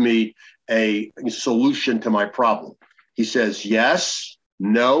give me a solution to my problem. He says, yes,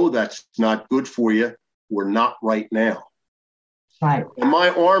 no, that's not good for you. We're not right now. Right. And my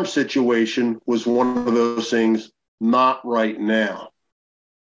arm situation was one of those things, not right now.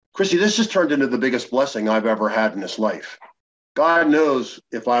 Chrissy, this has turned into the biggest blessing I've ever had in this life. God knows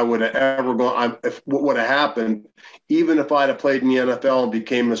if I would have ever gone, what would have happened, even if I'd have played in the NFL and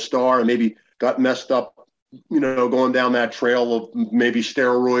became a star and maybe got messed up, going down that trail of maybe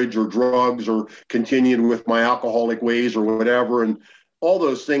steroids or drugs or continued with my alcoholic ways or whatever. And all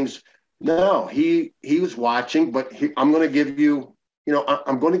those things. No, he was watching, but I'm going to give you,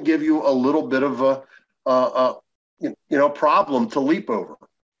 I'm going to give you a little bit of a problem to leap over.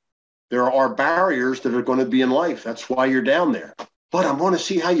 There are barriers that are going to be in life. That's why you're down there. But I want to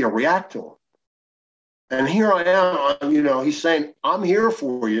see how you react to them. And here I am, he's saying, I'm here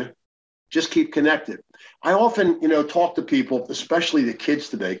for you. Just keep connected. I often, talk to people, especially the kids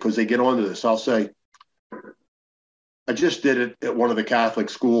today, because they get onto this. I'll say, I just did it at one of the Catholic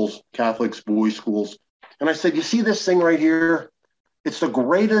schools, Catholic boys' schools. And I said, you see this thing right here? It's the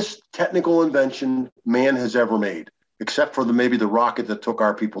greatest technical invention man has ever made, except for maybe the rocket that took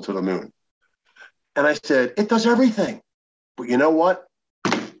our people to the moon. And I said, it does everything. But you know what?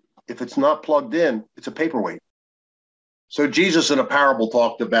 If it's not plugged in, it's a paperweight. So Jesus in a parable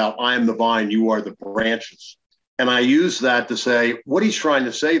talked about, I am the vine, you are the branches. And I use that to say, what he's trying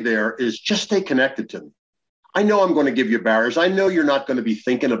to say there is just stay connected to me. I know I'm going to give you barriers. I know you're not going to be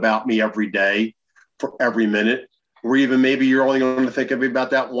thinking about me every day for every minute, or even maybe you're only going to think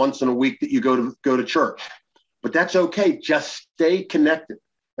about that once in a week that you go to church. But that's okay. Just stay connected.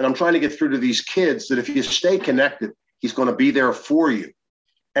 And I'm trying to get through to these kids that if you stay connected, he's going to be there for you.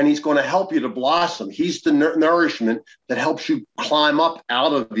 And he's going to help you to blossom. He's the nourishment that helps you climb up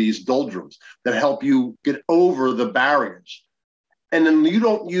out of these doldrums, that help you get over the barriers. And then you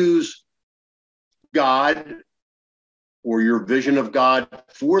don't use God or your vision of God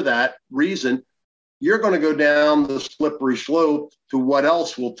for that reason. You're going to go down the slippery slope to what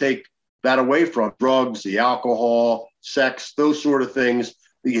else will take that away from drugs, the alcohol, sex, those sort of things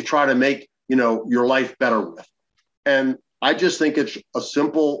that you try to make, your life better with. And I just think it's a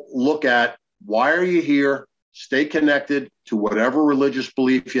simple look at why are you here? Stay connected to whatever religious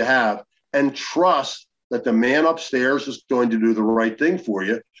belief you have and trust that the man upstairs is going to do the right thing for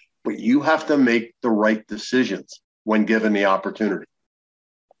you, but you have to make the right decisions when given the opportunity.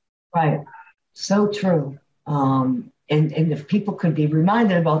 Right. So true. And if people could be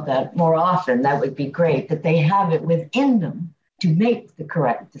reminded about that more often, that would be great, that they have it within them to make the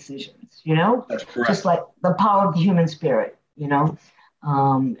correct decisions, That's correct. Just like the power of the human spirit, and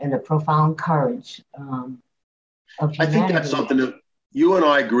the profound courage of humanity. I think that's something that you and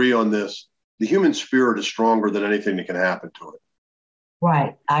I agree on this. The human spirit is stronger than anything that can happen to it.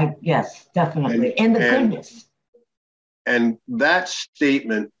 Right. Yes, definitely. And the goodness. And that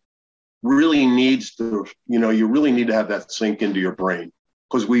statement really needs to, you really need to have that sink into your brain.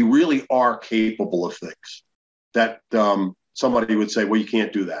 because we really are capable of things that somebody would say, well, you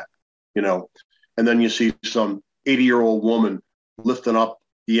can't do that, you know. And then you see some 80-year-old woman lifting up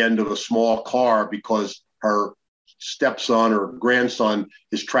the end of a small car because her stepson or grandson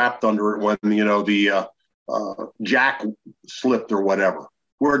is trapped under it when, you know, the jack slipped or whatever.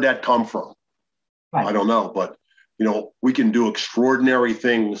 Where'd that come from? Right. I don't know, but, you know, we can do extraordinary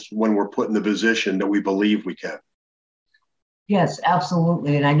things when we're put in the position that we believe we can. Yes,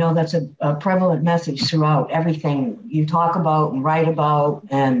 absolutely. And I know that's a prevalent message throughout everything you talk about and write about,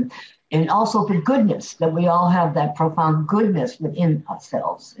 and also the goodness, that we all have that profound goodness within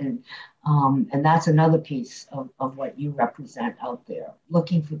ourselves. And that's another piece of what you represent out there,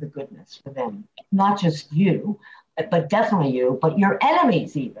 looking for the goodness for them, not just you, but definitely you, but your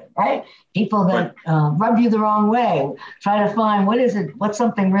enemies even, right? People that rub you the wrong way, try to find what's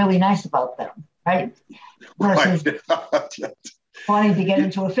something really nice about them, right? Versus wanting to get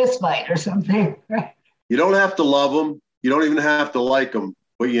into a fist fight or something, right? You don't have to love them. You don't even have to like them,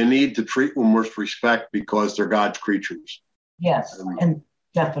 but you need to treat them with respect because they're God's creatures. Yes, and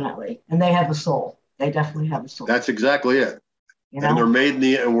definitely. And they have a soul. They definitely have a soul. That's exactly it. You know? And they're made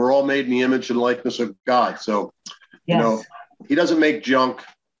and we're all made in the image and likeness of God. So, you know, he doesn't make junk.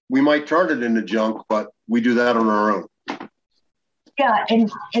 We might turn it into junk, but we do that on our own. Yeah,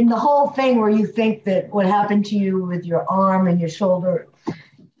 and the whole thing where you think that what happened to you with your arm and your shoulder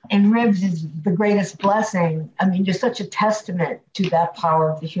and ribs is the greatest blessing. I mean, you're such a testament to that power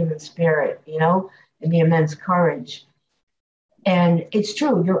of the human spirit, you know, and the immense courage. And it's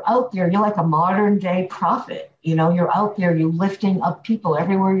true, you're out there, you're like a modern day prophet, you know, you're out there, you're lifting up people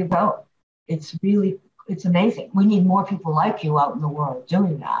everywhere you go. It's amazing. We need more people like you out in the world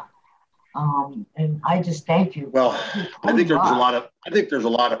doing that. And I just thank you. Well, I think there's a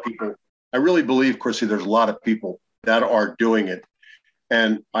lot of people. I really believe, Chrissy, there's a lot of people that are doing it.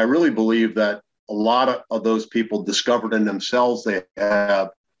 And I really believe that a lot of those people discovered in themselves they have,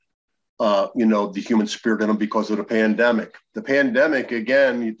 you know, the human spirit in them because of the pandemic. The pandemic,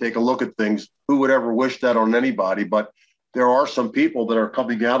 again, you take a look at things, who would ever wish that on anybody? But there are some people that are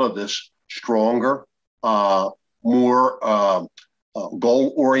coming out of this stronger, more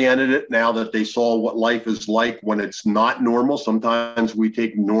goal-oriented now that they saw what life is like when it's not normal. Sometimes we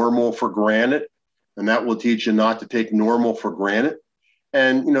take normal for granted, and that will teach you not to take normal for granted.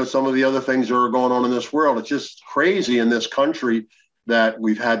 And, you know, some of the other things that are going on in this world, it's just crazy in this country that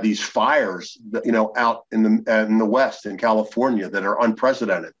we've had these fires, you know, out in the West, in California, that are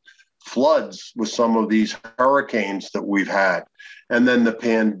unprecedented. Floods with some of these hurricanes that we've had. And then the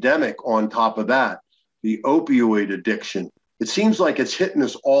pandemic on top of that, the opioid addiction. It seems like it's hitting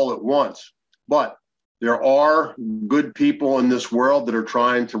us all at once, but there are good people in this world that are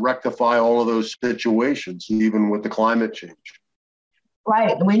trying to rectify all of those situations, even with the climate change.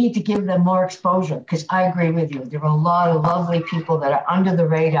 Right. And we need to give them more exposure, because I agree with you. There are a lot of lovely people that are under the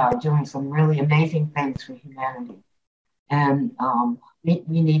radar doing some really amazing things for humanity. And we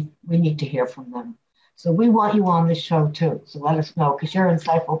need to hear from them. So we want you on this show too. So let us know, because you're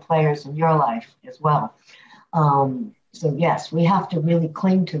insightful players in your life as well. So yes, we have to really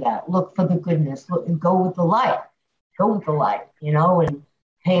cling to that. Look for the goodness. Look and go with the light. Go with the light, you know, and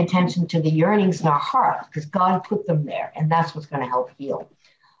pay attention to the yearnings in our heart, because God put them there, and that's what's going to help heal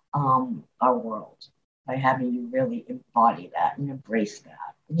our world, by having you really embody that and embrace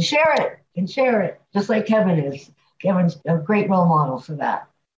that and share it, just like Kevin is. Kevin's a great role model for that,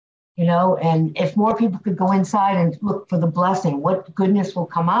 you know. And if more people could go inside and look for the blessing, what goodness will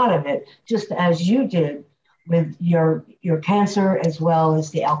come out of it, just as you did with your cancer, as well as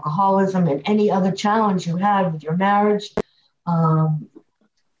the alcoholism and any other challenge you had with your marriage.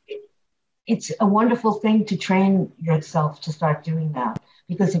 It's a wonderful thing to train yourself to start doing that.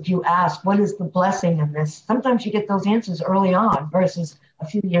 Because if you ask, what is the blessing in this? Sometimes you get those answers early on versus a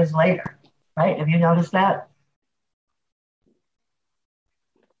few years later, right? Have you noticed that?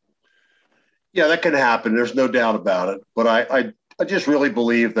 Yeah, that can happen. There's no doubt about it. But I just really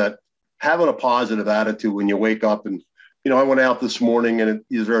believe that having a positive attitude when you wake up, and, you know, I went out this morning and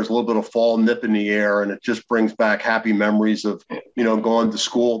there's a little bit of fall nip in the air, and it just brings back happy memories of, you know, going to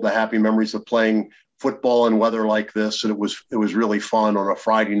school, the happy memories of playing football in weather like this. And it was really fun on a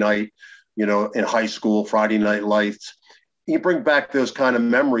Friday night, you know, in high school, Friday night lights. You bring back those kind of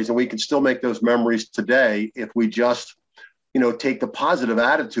memories, and we can still make those memories today if we just, you know, take the positive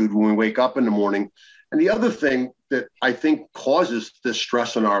attitude when we wake up in the morning. And the other thing that I think causes this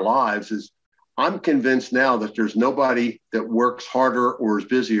stress in our lives is, I'm convinced now that there's nobody that works harder or is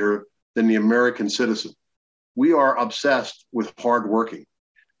busier than the American citizen. We are obsessed with hard working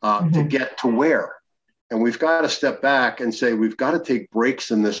to get to where. And we've got to step back and say, we've got to take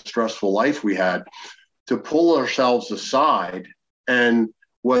breaks in this stressful life we had to pull ourselves aside. And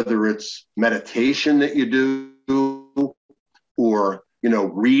whether it's meditation that you do or,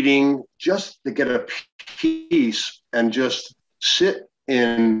 reading, just to get a peace and just sit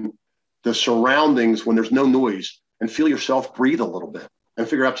in the surroundings when there's no noise and feel yourself breathe a little bit and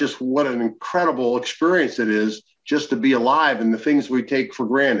figure out just what an incredible experience it is just to be alive and the things we take for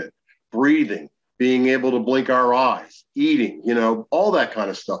granted, breathing, being able to blink our eyes, eating, all that kind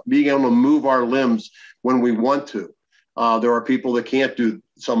of stuff, being able to move our limbs when we want to. There are people that can't do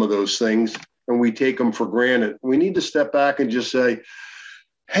some of those things and we take them for granted. We need to step back and just say,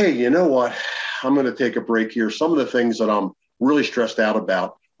 hey, you know what? I'm going to take a break here. Some of the things that I'm really stressed out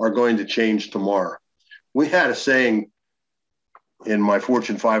about are going to change tomorrow. We had a saying in my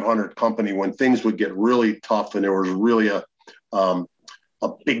Fortune 500 company when things would get really tough and there was really a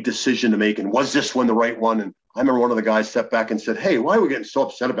big decision to make. And was this one the right one? And I remember one of the guys stepped back and said, hey, why are we getting so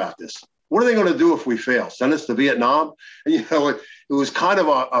upset about this? What are they going to do if we fail? Send us to Vietnam? And, it was kind of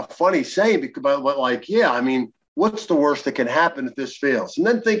a funny saying, but what's the worst that can happen if this fails? And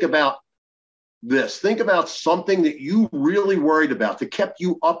then think about this. Think about something that you really worried about that kept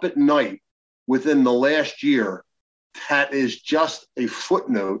you up at night within the last year that is just a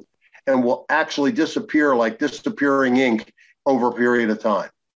footnote and will actually disappear like disappearing ink over a period of time.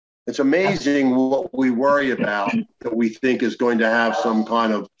 It's amazing what we worry about that we think is going to have some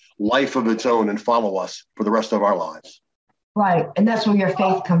kind of life of its own and follow us for the rest of our lives. Right. And that's where your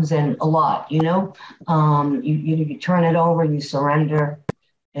faith comes in a lot, you turn it over, you surrender,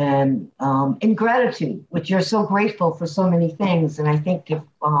 and in gratitude, which you're so grateful for so many things. And I think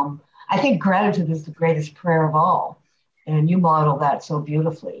I think gratitude is the greatest prayer of all. And you model that so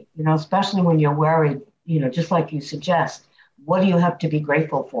beautifully, especially when you're worried, just like you suggest, what do you have to be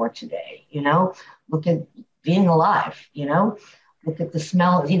grateful for today? Look at being alive, look at the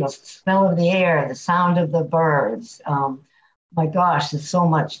smell, smell of the air, the sound of the birds. My gosh, there's so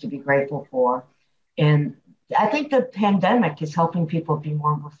much to be grateful for. And I think the pandemic is helping people be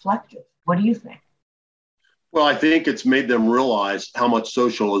more reflective. What do you think? Well, I think it's made them realize how much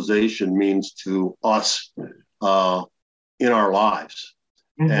socialization means to us in our lives.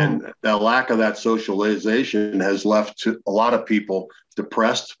 Mm-hmm. And the lack of that socialization has left a lot of people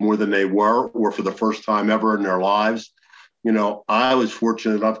depressed more than they were, or for the first time ever in their lives. I was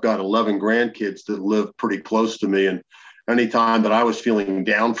fortunate. I've got 11 grandkids that live pretty close to me. And anytime that I was feeling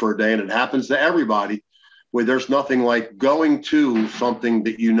down for a day, and it happens to everybody, where there's nothing like going to something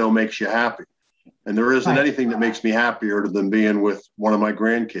that makes you happy. And there isn't anything that makes me happier than being with one of my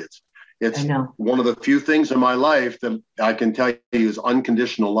grandkids. It's one of the few things in my life that I can tell you is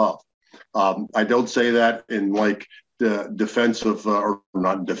unconditional love. I don't say that in the defense of, or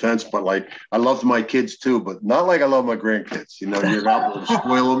not defense, but I love my kids too, but not like I love my grandkids. You're out there to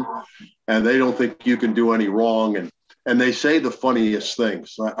spoil them and they don't think you can do any wrong. And they say the funniest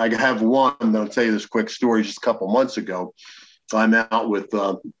things. I have one, I'll tell you this quick story. Just a couple months ago, I'm out with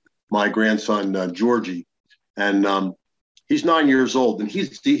my grandson, Georgie, and he's 9 years old, and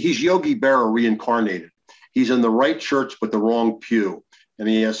he's Yogi Berra reincarnated. He's in the right church, but the wrong pew. And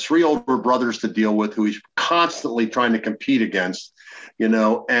he has 3 older brothers to deal with who he's constantly trying to compete against,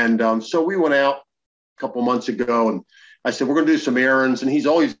 And so we went out a couple months ago, and I said, we're going to do some errands. And he's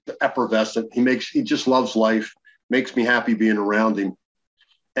always effervescent. He just loves life. Makes me happy being around him.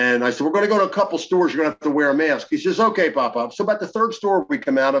 And I said, we're going to go to a couple stores. You're going to have to wear a mask. He says, okay, Pop-Pop. So about the third store we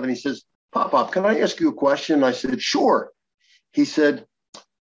come out of, and he says, Pop-Pop, can I ask you a question? I said, sure. He said,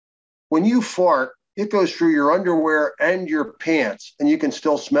 when you fart, it goes through your underwear and your pants, and you can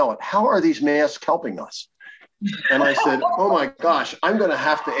still smell it. How are these masks helping us? And I said, oh, my gosh, I'm going to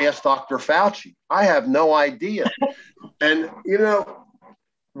have to ask Dr. Fauci. I have no idea. And,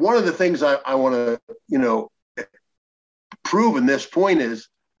 one of the things I want to, prove in this point is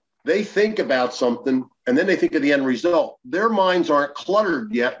they think about something and then they think of the end result. Their minds aren't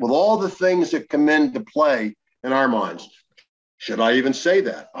cluttered yet with all the things that come into play in our minds. Should I even say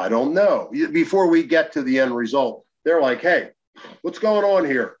that? I don't know. Before we get to the end result, they're like, hey, what's going on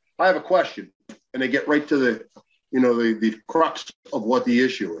here? I have a question. And they get right to the crux of what the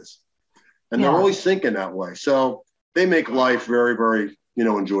issue is. And they're always thinking that way. So they make life very, very,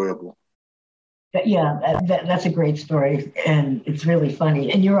 enjoyable. That's a great story, and it's really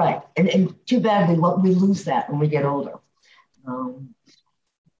funny. And you're right. And too bad we lose that when we get older.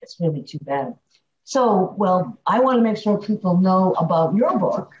 It's really too bad. So, I want to make sure people know about your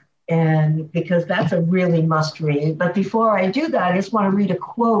book, and because that's a really must read. But before I do that, I just want to read a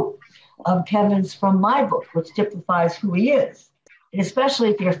quote of Kevin's from my book, which typifies who he is, and especially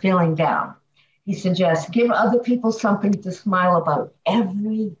if you're feeling down. He suggests give other people something to smile about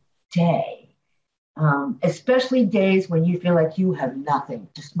every day, especially days when you feel like you have nothing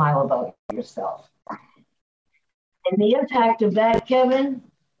to smile about yourself. And the impact of that, Kevin,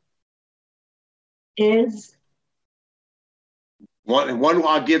 is one.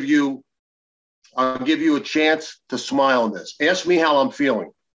 I'll give you a chance to smile on this. Ask me how I'm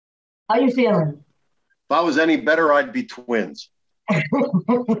feeling. How you feeling? If I was any better, I'd be twins.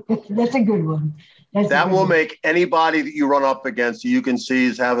 That's a good one. That will make anybody that you run up against you can see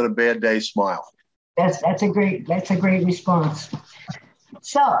is having a bad day smile. That's a great response.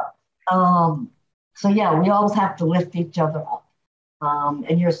 So yeah, we always have to lift each other up,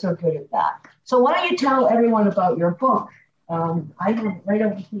 and you're so good at that. So why don't you tell everyone about your book? I have it right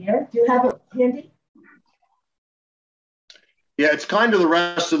over here. Do you have it handy? Yeah, it's kind of the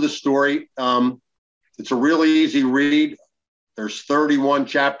rest of the story. It's a really easy read. There's 31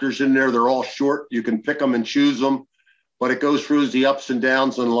 chapters in there. They're all short. You can pick them and choose them, but it goes through the ups and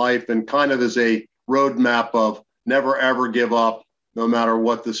downs in life and kind of is a roadmap of never, ever give up, no matter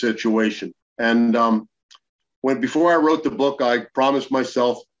what the situation. And before I wrote the book, I promised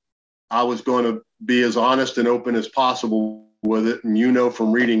myself I was going to be as honest and open as possible with it. And you know,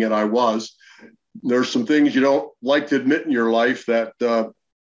 from reading it, I was. There's some things you don't like to admit in your life that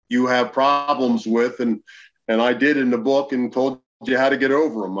you have problems with. And I did in the book and told you how to get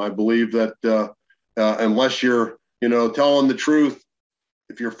over them. I believe that unless you're, telling the truth,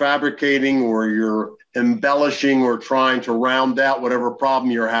 if you're fabricating or you're embellishing or trying to round out whatever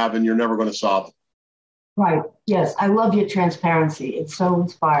problem you're having, you're never going to solve it. Right. Yes. I love your transparency. It's so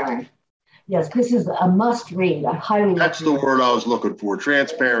inspiring. Yes. This is a must read. I highly recommend. That's the word I was looking for.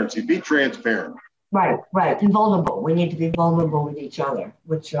 Transparency. Be transparent. Right. And vulnerable. We need to be vulnerable with each other,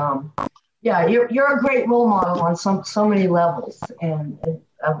 which, yeah, you're a great role model on so many levels. And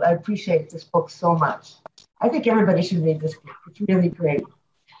I appreciate this book so much. I think everybody should read this book. It's really great.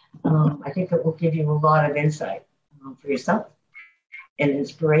 I think it will give you a lot of insight for yourself and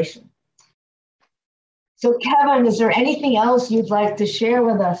inspiration. So, Kevin, is there anything else you'd like to share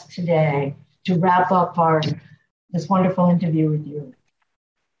with us today to wrap up this wonderful interview with you?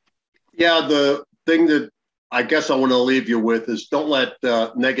 Yeah, the thing that I guess I want to leave you with is don't let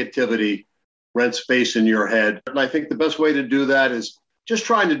negativity rent space in your head. And I think the best way to do that is just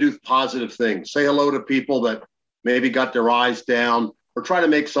trying to do positive things. Say hello to people that maybe got their eyes down, or try to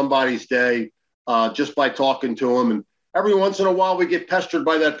make somebody's day just by talking to them. And every once in a while we get pestered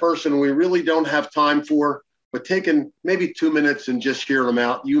by that person we really don't have time for, but taking maybe 2 minutes and just hear them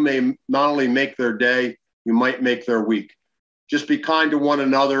out, you may not only make their day, you might make their week. Just be kind to one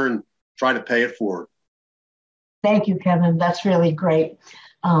another and try to pay it forward. Thank you, Kevin. That's really great.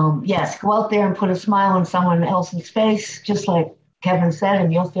 Yes, go out there and put a smile on someone else's face, just like Kevin said,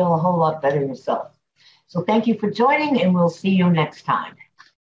 and you'll feel a whole lot better yourself. So thank you for joining, and we'll see you next time.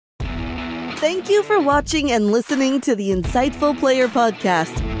 Thank you for watching and listening to the Insightful Player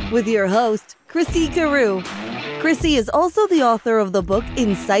Podcast with your host, Chrissy Carew. Chrissy is also the author of the book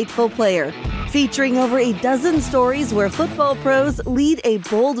Insightful Player, featuring over a dozen stories where football pros lead a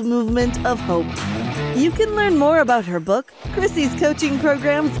bold movement of hope. You can learn more about her book, Chrissy's coaching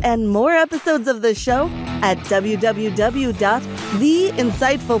programs, and more episodes of the show at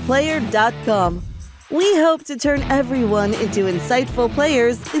www.theinsightfulplayer.com. We hope to turn everyone into insightful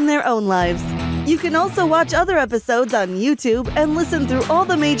players in their own lives. You can also watch other episodes on YouTube and listen through all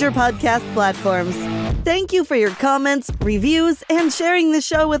the major podcast platforms. Thank you for your comments, reviews, and sharing the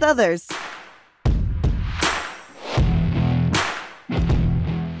show with others.